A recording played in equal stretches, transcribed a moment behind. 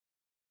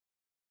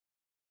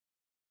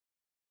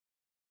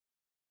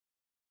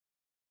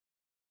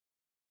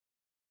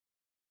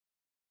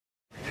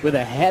with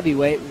a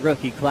heavyweight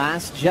rookie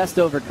class, just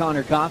over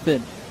Connor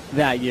Coffin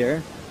that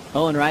year.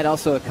 Owen Wright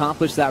also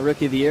accomplished that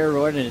Rookie of the Year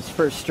award in his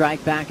first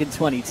strike back in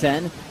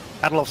 2010.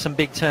 Battle off some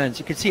big turns.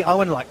 You could see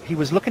Owen, like, he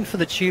was looking for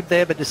the tube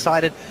there, but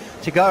decided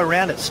to go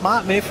around it.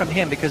 Smart move from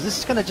him, because this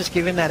is going to just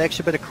give him that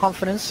extra bit of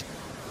confidence.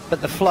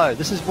 But the flow,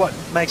 this is what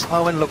makes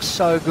Owen look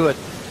so good.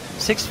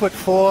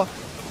 6'4",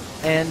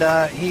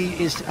 and he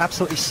is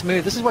absolutely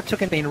smooth. This is what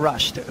took him being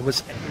rushed. It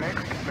was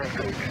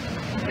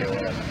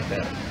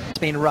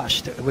being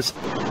rushed. It was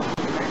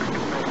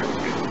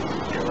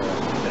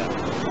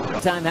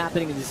time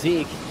happening in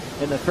Zeke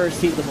in the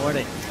first heat of the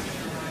morning.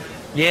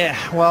 Yeah,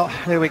 well,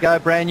 there we go.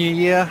 Brand new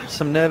year.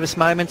 Some nervous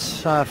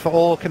moments for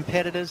all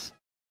competitors.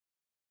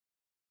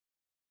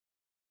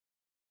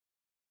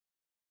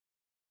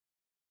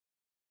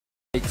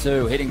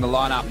 Two hitting the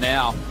lineup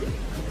now,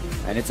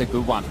 and it's a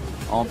good one.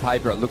 On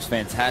paper, it looks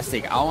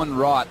fantastic. Owen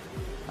Wright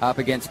up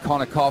against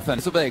Connor Coffin.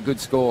 This will be a good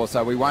score,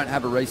 so we won't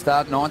have a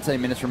restart. 19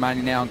 minutes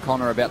remaining now, and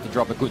Connor about to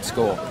drop a good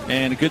score.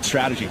 And a good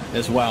strategy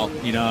as well.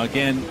 You know,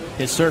 again,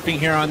 his surfing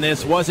here on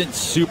this wasn't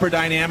super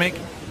dynamic,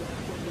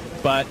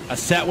 but a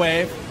set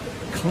wave,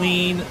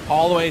 clean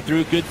all the way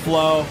through, good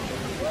flow.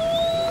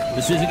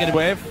 This isn't going to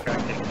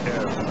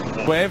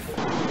wave.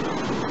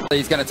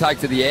 He's going to take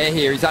to the air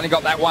here. He's only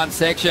got that one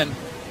section.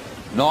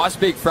 Nice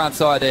big front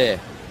side air.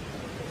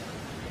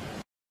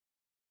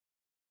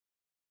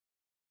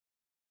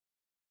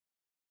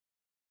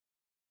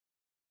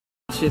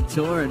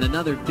 Tour and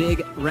another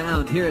big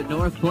round here at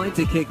North Point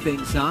to kick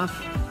things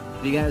off.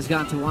 You guys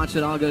got to watch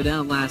it all go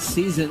down last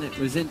season. It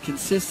was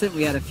inconsistent.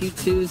 We had a few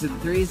 2s and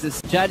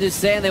 3s. The judges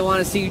saying they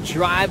want to see you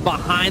drive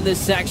behind this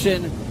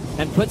section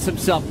and put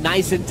himself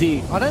nice and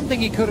deep. I don't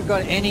think he could have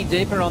got any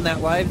deeper on that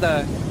wave,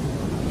 though.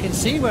 You can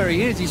see where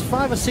he is. He's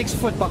 5 or 6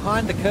 foot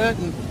behind the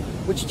curtain,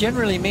 which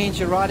generally means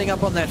you're riding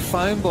up on that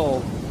foam ball,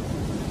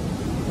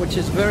 which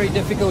is very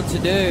difficult to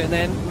do, and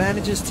then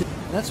manages to...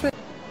 That's where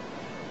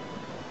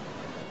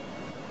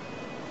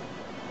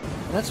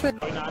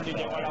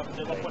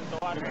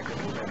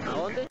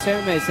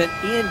Termes and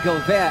Ian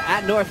Govea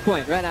at North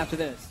Point right after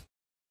this.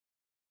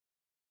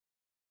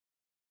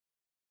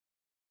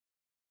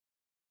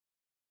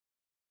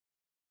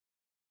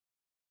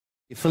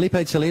 Felipe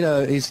Toledo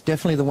is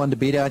definitely the one to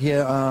beat out here.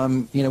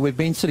 You know, we've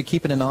been sort of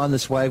keeping an eye on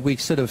this wave. We're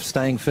sort of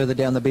staying further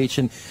down the beach,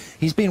 and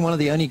he's been one of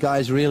the only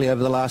guys really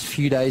over the last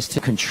few days to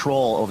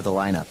control over the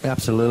lineup.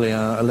 Absolutely.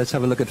 Let's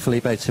have a look at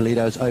Felipe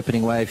Toledo's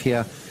opening wave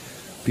here.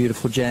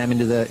 Beautiful jam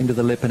into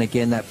the lip, and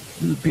again that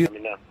beautiful. Let me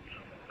know.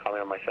 Call me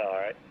on my cell, all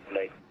right?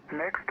 Late.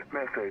 Next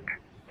message.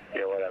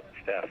 Yeah, what up,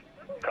 Steph?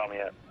 Call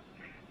me up.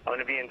 I'm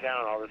gonna be in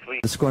town all this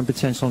week. The scoring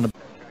potential on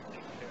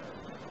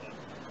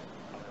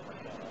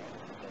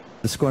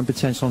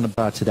the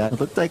bar today.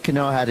 It looked like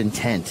Cano had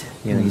intent.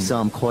 You know, you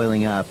saw him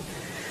coiling up.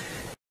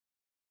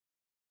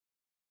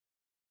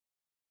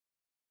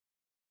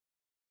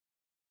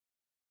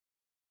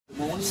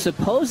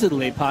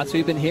 Supposedly, Potts,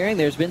 we've been hearing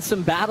there's been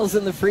some battles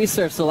in the free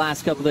surfs the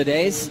last couple of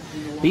days.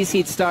 These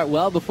heats start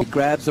well before he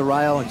grabs the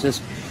rail and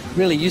just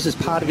really uses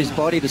part of his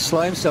body to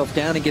slow himself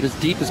down and get as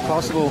deep as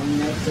possible.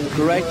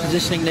 Great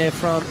positioning there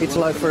from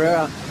Italo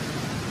Ferreira,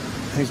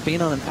 who's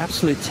been on an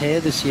absolute tear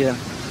this year.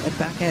 That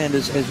backhand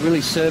has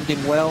really served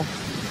him well.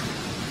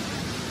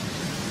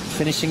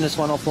 Finishing this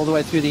one off all the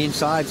way through the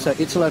inside. So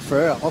Italo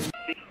Ferreira off.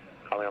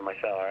 Call me on my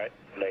cell, all right?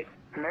 Late.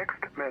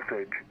 Next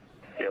message.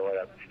 Yeah, what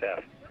up,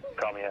 Steph?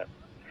 Call me up.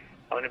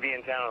 I'm going to be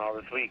in town all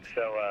this week,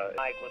 so,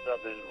 Mike, what's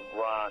up? This is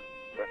Ron.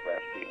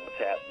 What's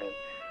happening?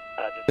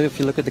 If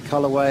you look at the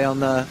colorway on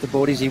the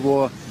boardies he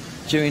wore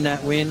during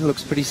that win,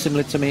 looks pretty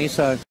similar to me,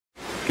 so...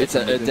 It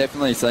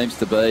definitely seems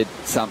to be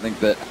something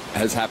that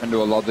has happened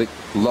to a lot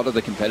of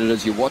the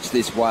competitors. You watch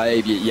this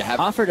wave, you have...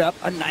 Offered up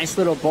a nice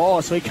little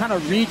ball, so he kind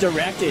of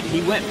redirected.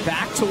 He went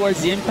back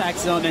towards the impact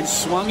zone and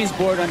swung his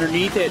board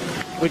underneath it,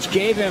 which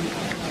gave him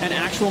an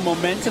actual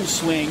momentum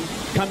swing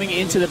coming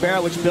into the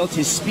barrel, which built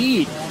his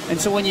speed. And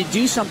so when you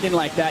do something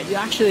like that, you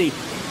actually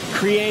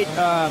create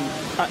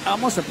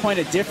almost a point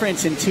of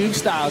difference in tube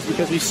styles,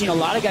 because we've seen a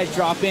lot of guys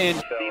drop in.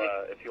 So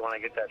if you want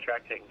to get that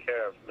track taken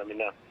care of, let me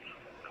know.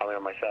 Call me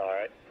on my cell, all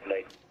right?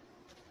 Late.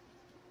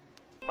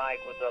 Mike,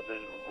 what's up? This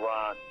is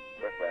Ron.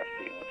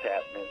 What's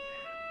happening?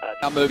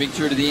 Now moving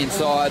through to the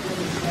inside,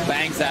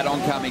 bangs that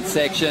oncoming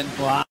section.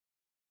 Wow.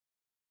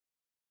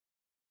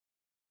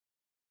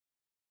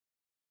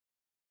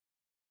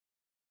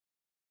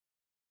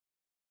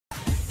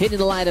 Hitting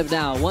the lineup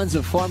now, one's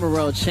a former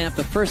world champ,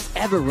 the first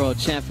ever world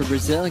champ for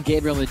Brazil, and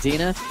Gabriel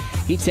Medina.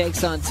 He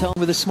takes on Tony.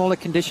 With the smaller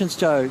conditions,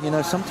 Joe, you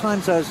know,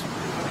 sometimes those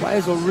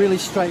waves will really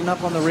straighten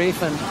up on the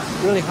reef and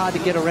really hard to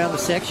get around the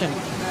section.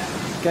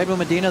 Gabriel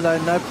Medina, though,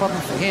 no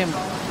problem for him.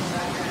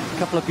 A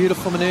couple of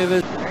beautiful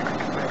maneuvers.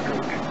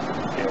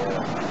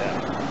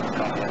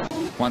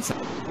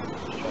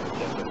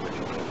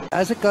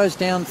 As it goes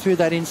down through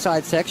that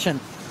inside section,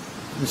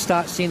 you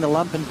start seeing the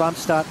lump and bump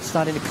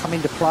starting to come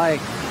into play.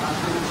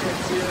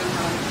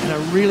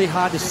 And really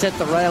hard to set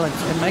the rail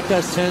and make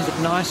those turns look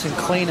nice and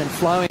clean and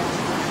flowing.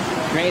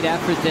 Great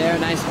effort there,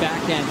 nice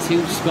backhand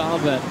tube spell,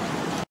 but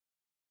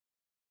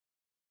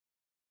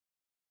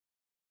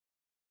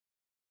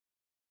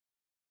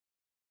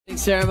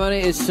Ceremony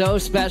is so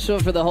special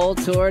for the whole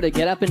tour to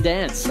get up and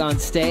dance on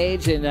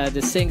stage and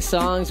to sing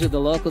songs with the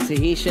local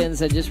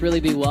Tahitians and just really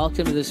be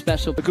welcomed to this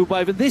special. A good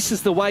wave, and this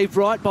is the wave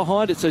right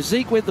behind it. So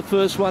Zeke went the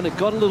first one. It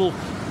got a little,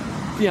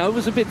 it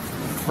was a bit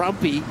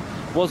frumpy,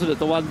 wasn't it,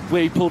 the one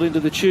where he pulled into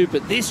the tube?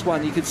 But this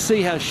one, you could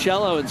see how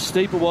shallow and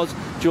steep it was.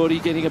 Geordie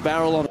getting a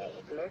barrel on it.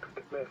 Next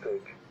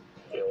message.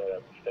 Yeah, what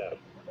up, Steph?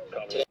 What's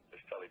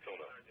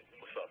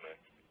up, man?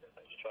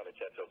 Just trying to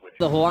catch up with you.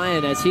 The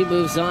Hawaiian as he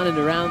moves on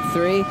into round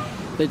 3.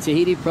 The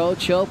Tahiti Pro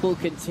Chope will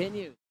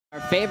continue.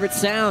 Our favorite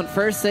sound,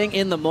 first thing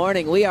in the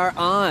morning. We are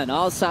on.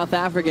 All South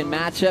African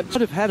matchup.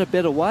 Could have had a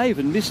better wave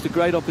and missed a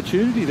great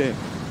opportunity there.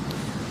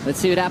 Let's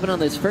see what happened on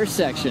this first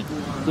section.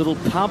 Little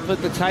pump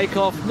at the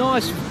takeoff.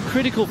 Nice,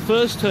 critical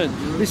first turn.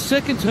 This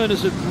second turn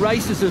as it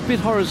races is a bit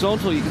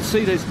horizontal. You can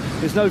see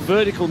there's no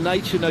vertical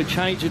nature, no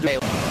change.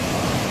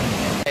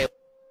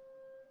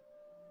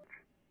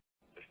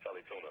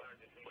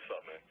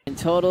 In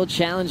total,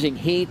 challenging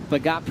heat,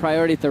 but got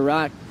priority at the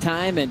right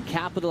time and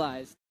capitalized.